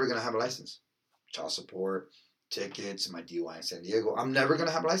that I'm never gonna have a license. Child support, tickets, my DUI in San Diego. I'm never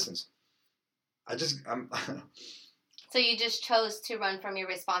gonna have a license. I'm. So you just chose to run from your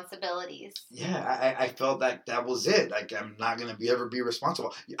responsibilities. Yeah, I felt like that was it. Like, I'm not gonna ever be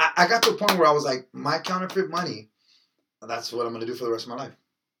responsible. I got to a point where I was like, my counterfeit money, that's what I'm gonna do for the rest of my life.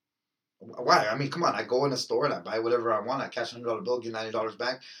 Why? I mean, come on. I go in a store and I buy whatever I want. I cash $100 bill, get $90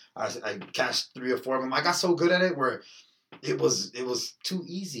 back. I cashed 3 or 4 of them. I got so good at it where it was too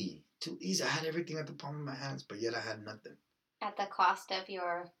easy. Too easy. I had everything at the palm of my hands, but yet I had nothing. At the cost of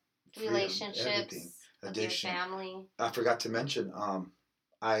your relationships, of your family. I forgot to mention,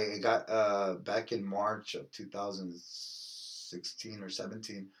 I got back in March of 2016 or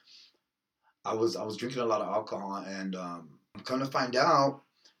 17. I was drinking a lot of alcohol, and I'm come to find out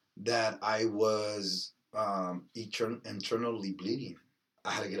that I was internally bleeding.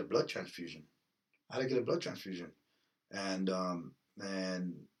 I had to get a blood transfusion. And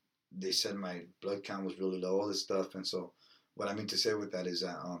they said my blood count was really low, all this stuff. And so what I mean to say with that is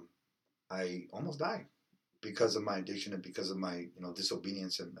that I almost died because of my addiction and because of my, you know,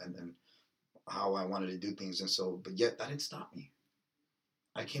 disobedience and how I wanted to do things. And so, but yet that didn't stop me.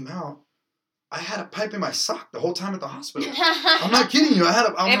 I came out. I had a pipe in my sock the whole time at the hospital. I'm not kidding you.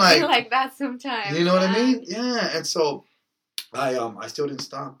 I'm like that sometimes. You know what I mean? Yeah. And so I still didn't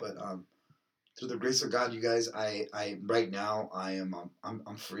stop, but through the grace of God, you guys, I right now I'm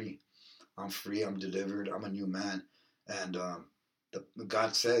free. I'm free. I'm delivered. I'm a new man. And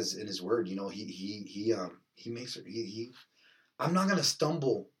God says in His Word, you know, He makes it. I'm not gonna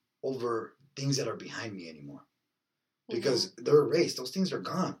stumble over things that are behind me anymore, because they're erased. Those things are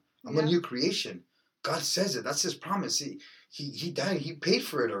gone. I'm a new creation. God says it. That's His promise. He died. He paid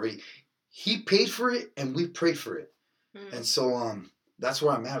for it already. He paid for it, and we prayed for it. And so that's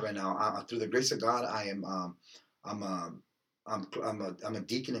where I'm at right now. Through the grace of God, I'm a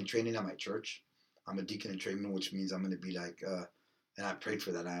deacon in training at my church. I'm a deacon in training, which means I'm going to be like, and I prayed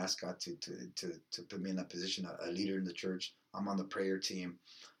for that. I asked God to put me in that position, a leader in the church. I'm on the prayer team.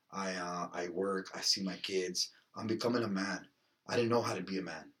 I work. I see my kids. I'm becoming a man. I didn't know how to be a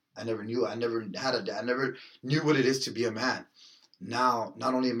man. I never knew. I never knew what it is to be a man. Now,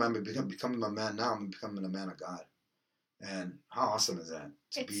 not only am I becoming a man now, I'm becoming a man of God. And how awesome is that?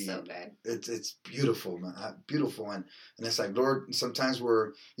 It's so good. It's beautiful, man. Beautiful. And it's like, Lord, sometimes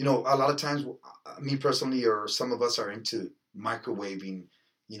we're, you know, a lot of times, me personally, or some of us are into microwaving,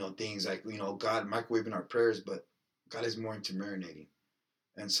 you know, things like, you know, God microwaving our prayers, but God is more into marinating.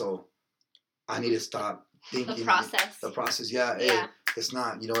 And so I need to stop thinking. The process, yeah. Yeah. It's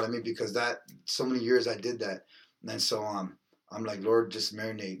not, you know what I mean? Because that, so many years I did that. And so I'm like, Lord, just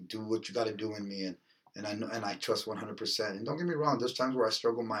marinate, do what you got to do in me. And I know, and I trust 100%. And don't get me wrong, there's times where I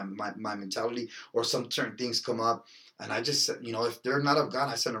struggle my mentality, or some certain things come up, and I just, you know, if they're not of God,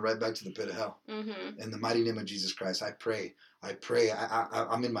 I send them right back to the pit of hell. Mm-hmm. In the mighty name of Jesus Christ, I pray.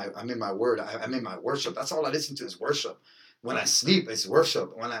 I'm in my word. I'm in my worship. That's all I listen to is worship. When I sleep, it's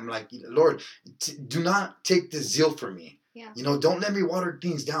worship. When I'm like, Lord, do not take the zeal from me. Yeah. You know, don't let me water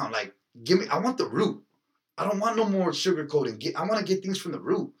things down. Like, give me. I want the root. I don't want no more sugarcoating. I want to get things from the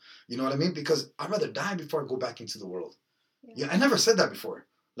root. You know what I mean? Because I'd rather die before I go back into the world. Yeah, I never said that before.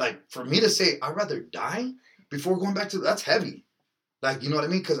 Like, for me to say I'd rather die before going back to, that's heavy. Like, you know what I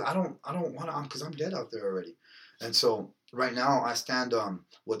mean? Because I don't want to, because I'm dead out there already. And so right now I stand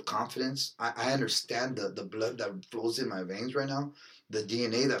with confidence. I understand the blood that flows in my veins right now, the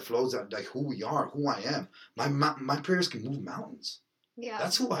DNA that flows out, like who we are, who I am. My prayers can move mountains. Yeah.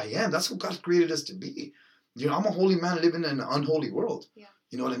 That's who I am. That's who God created us to be. You know, I'm a holy man living in an unholy world. Yeah.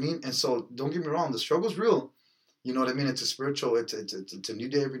 You know what I mean? And so don't get me wrong, the struggle's real. You know what I mean? It's a spiritual, it's a new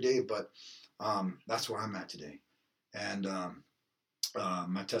day every day, but that's where I'm at today. And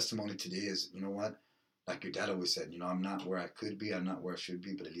my testimony today is, you know what? Like your dad always said, you know, I'm not where I could be, I'm not where I should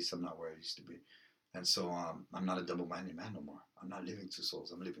be, but at least I'm not where I used to be. And so I'm not a double-minded man no more. I'm not living two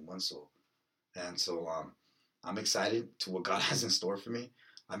souls. I'm living one soul. And so I'm excited to what God has in store for me.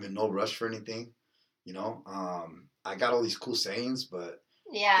 I'm in no rush for anything. You know, I got all these cool sayings, but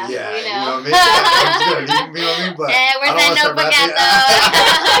yeah, you know what I mean? You know what I mean? But where's that notebook at,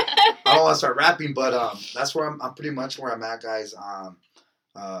 though? I don't want to start rapping, but that's where I'm pretty much where I'm at, guys. I'm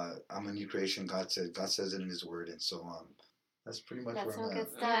a new creation. God says it in His Word, and so that's pretty much where I'm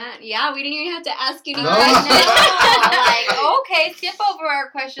at. Yeah, we didn't even have to ask you. No. Like, okay, skip over our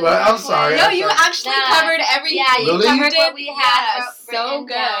questions. Well, I'm sorry. No, you actually covered everything. Yeah, you really? covered what we had so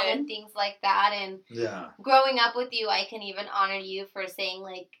good and things like that. And growing up with you, I can even honor you for saying,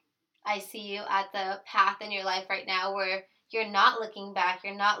 like, I see you at the path in your life right now where you're not looking back,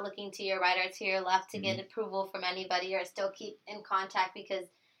 you're not looking to your right or to your left to get approval from anybody or still keep in contact, because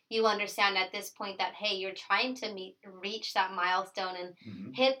you understand at this point that, hey, you're trying to reach that milestone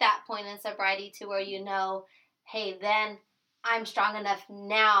and hit that point in sobriety to where you know, hey, then I'm strong enough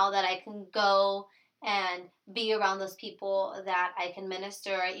now that I can go and be around those people that I can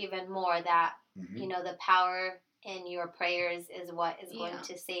minister even more, that, you know, the power in your prayers is what is going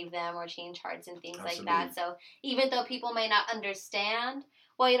to save them or change hearts and things like that. So even though people may not understand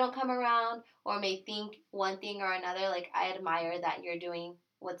why you don't come around or may think one thing or another, like, I admire that you're doing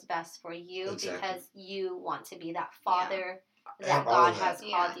what's best for you because you want to be that father that God has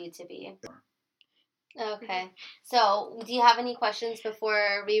called you to be. Okay. So, do you have any questions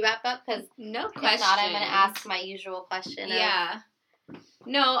before we wrap up? Because no questions. If not, I'm going to ask my usual question.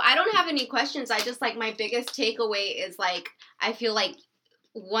 No, I don't have any questions. I just, like, my biggest takeaway is, like, I feel like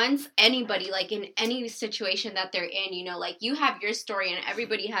once anybody, like, in any situation that they're in, you know, like, you have your story and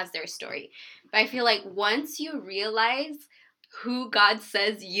everybody has their story. But I feel like once you realize who God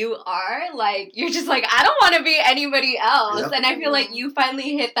says you are, like, you're just like, I don't want to be anybody else. Yep. And I feel like you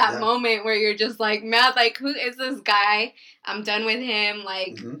finally hit that moment where you're just like, man, like, who is this guy? I'm done with him.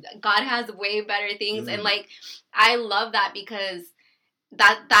 Like, God has way better things. And, like, I love that because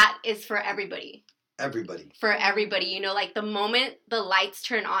that is for everybody. For everybody, you know, like, the moment the lights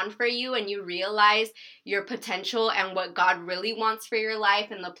turn on for you and you realize your potential and what God really wants for your life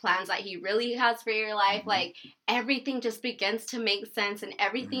and the plans that He really has for your life, like, everything just begins to make sense and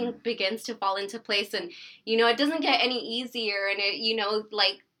everything begins to fall into place. And, you know, it doesn't get any easier, and it, you know,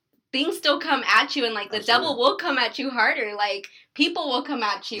 like, things still come at you, and, like, the devil will come at you harder, like, people will come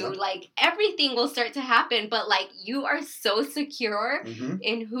at you, like, everything will start to happen, but, like, you are so secure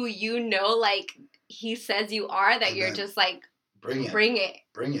in who you know, like, He says you are, that you're just like, bring it.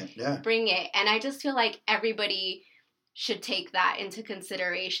 And I just feel like everybody should take that into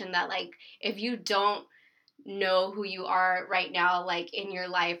consideration, that, like, if you don't know who you are right now, like, in your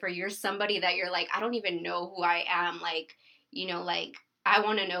life, or you're somebody that you're like, I don't even know who I am, like, you know, like, I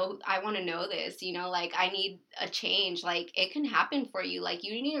want to know this, you know, like, I need a change, like, it can happen for you. Like,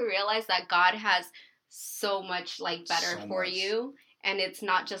 you need to realize that God has so much, like, better for you. And it's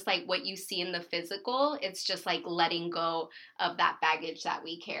not just like what you see in the physical. It's just like letting go of that baggage that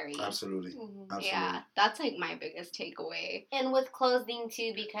we carry. Absolutely. Mhm. Absolutely. Yeah, that's like my biggest takeaway. And with clothing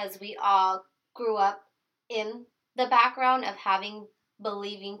too, because we all grew up in the background of having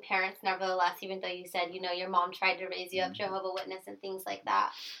believing parents, nevertheless, even though you said, your mom tried to raise you up, Jehovah's Witness and things like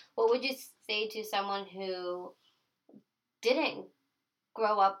that. What would you say to someone who didn't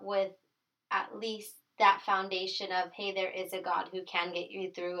grow up with at least that foundation of, hey, there is a God who can get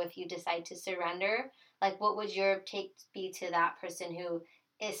you through if you decide to surrender? Like, what would your take be to that person who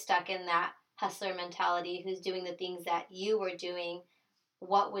is stuck in that hustler mentality, who's doing the things that you were doing?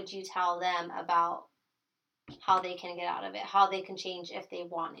 What would you tell them about how they can get out of it, how they can change if they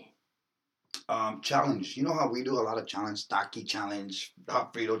want it? Challenge. You know how we do a lot of challenge, Taki challenge,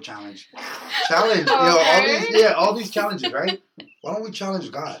 hot Frito challenge. Challenge. All these challenges, right? Why don't we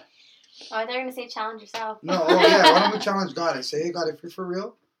challenge God? Oh, they're gonna say challenge yourself. No, why don't we challenge God and say, hey God, if you're for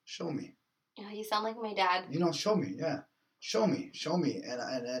real, show me. Oh, you sound like my dad. Show me, yeah. Show me.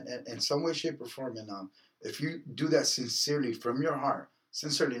 And in some way, shape, or form. And if you do that sincerely from your heart,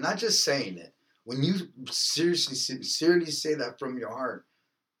 sincerely, not just saying it, when you sincerely say that from your heart,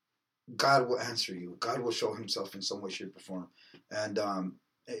 God will answer you. God will show himself in some way, shape, or form. And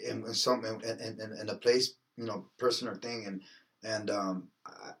in a place, person or thing. And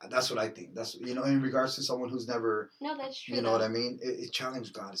that's what I think. That's, in regards to someone who's never, No, that's true. you know what I mean? It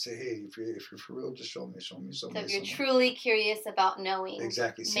challenged God to say, hey, if you're for real, just show me. So if you're truly curious about knowing,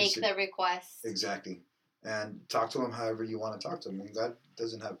 exactly, make the request. Exactly. And talk to him however you want to talk to him. And God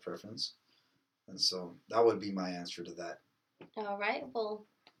doesn't have preference. And so that would be my answer to that. All right. Well,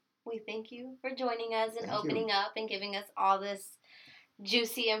 we thank you for joining us and Thank opening you. up and giving us all this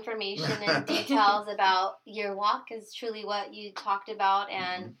juicy information and details about your walk is truly what you talked about,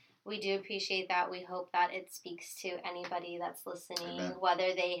 and we do appreciate that. We hope that it speaks to anybody that's listening. Amen.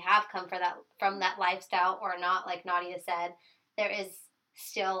 Whether they have come from that lifestyle or not. Like Nadia said, there is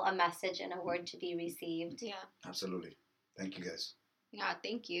still a message and a word to be received. Yeah. Absolutely. Thank you guys. Yeah,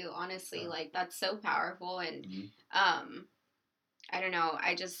 thank you. Honestly, Yeah. like that's so powerful, and I don't know.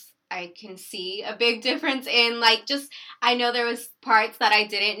 I can see a big difference in I know there was parts that I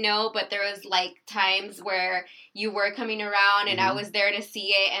didn't know, but there was times where you were coming around and I was there to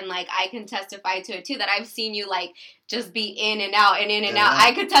see it, and I can testify to it too, that I've seen you just be in and out and in and out.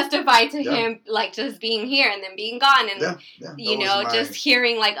 I could testify to him just being here and then being gone, and just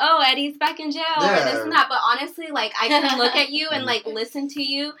hearing oh, Eddie's back in jail or this and that. But honestly, I can look at you and listen to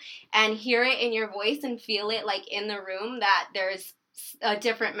you and hear it in your voice and feel it in the room that there's a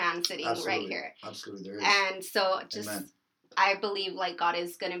different man sitting right here. Absolutely, there is. And so Amen. I believe God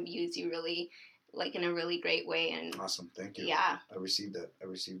is going to use you really in a really great way. And awesome. Thank you. Yeah. I received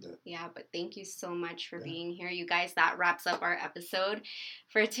that. Yeah, but thank you so much for being here. You guys, that wraps up our episode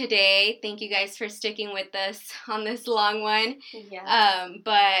for today. Thank you guys for sticking with us on this long one. Yeah.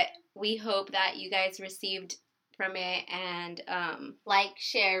 But we hope that you guys received from it, and like,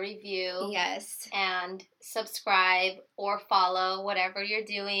 share, review, yes, and subscribe or follow whatever you're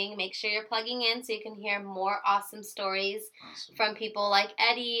doing. Make sure you're plugging in so you can hear more awesome stories from people like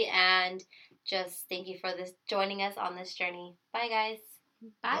Eddie, and just thank you for joining us on this journey. Bye, guys.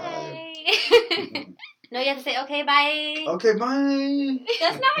 Bye. No, you have to say okay, bye. Okay, bye.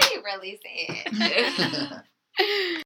 That's not how you really say it.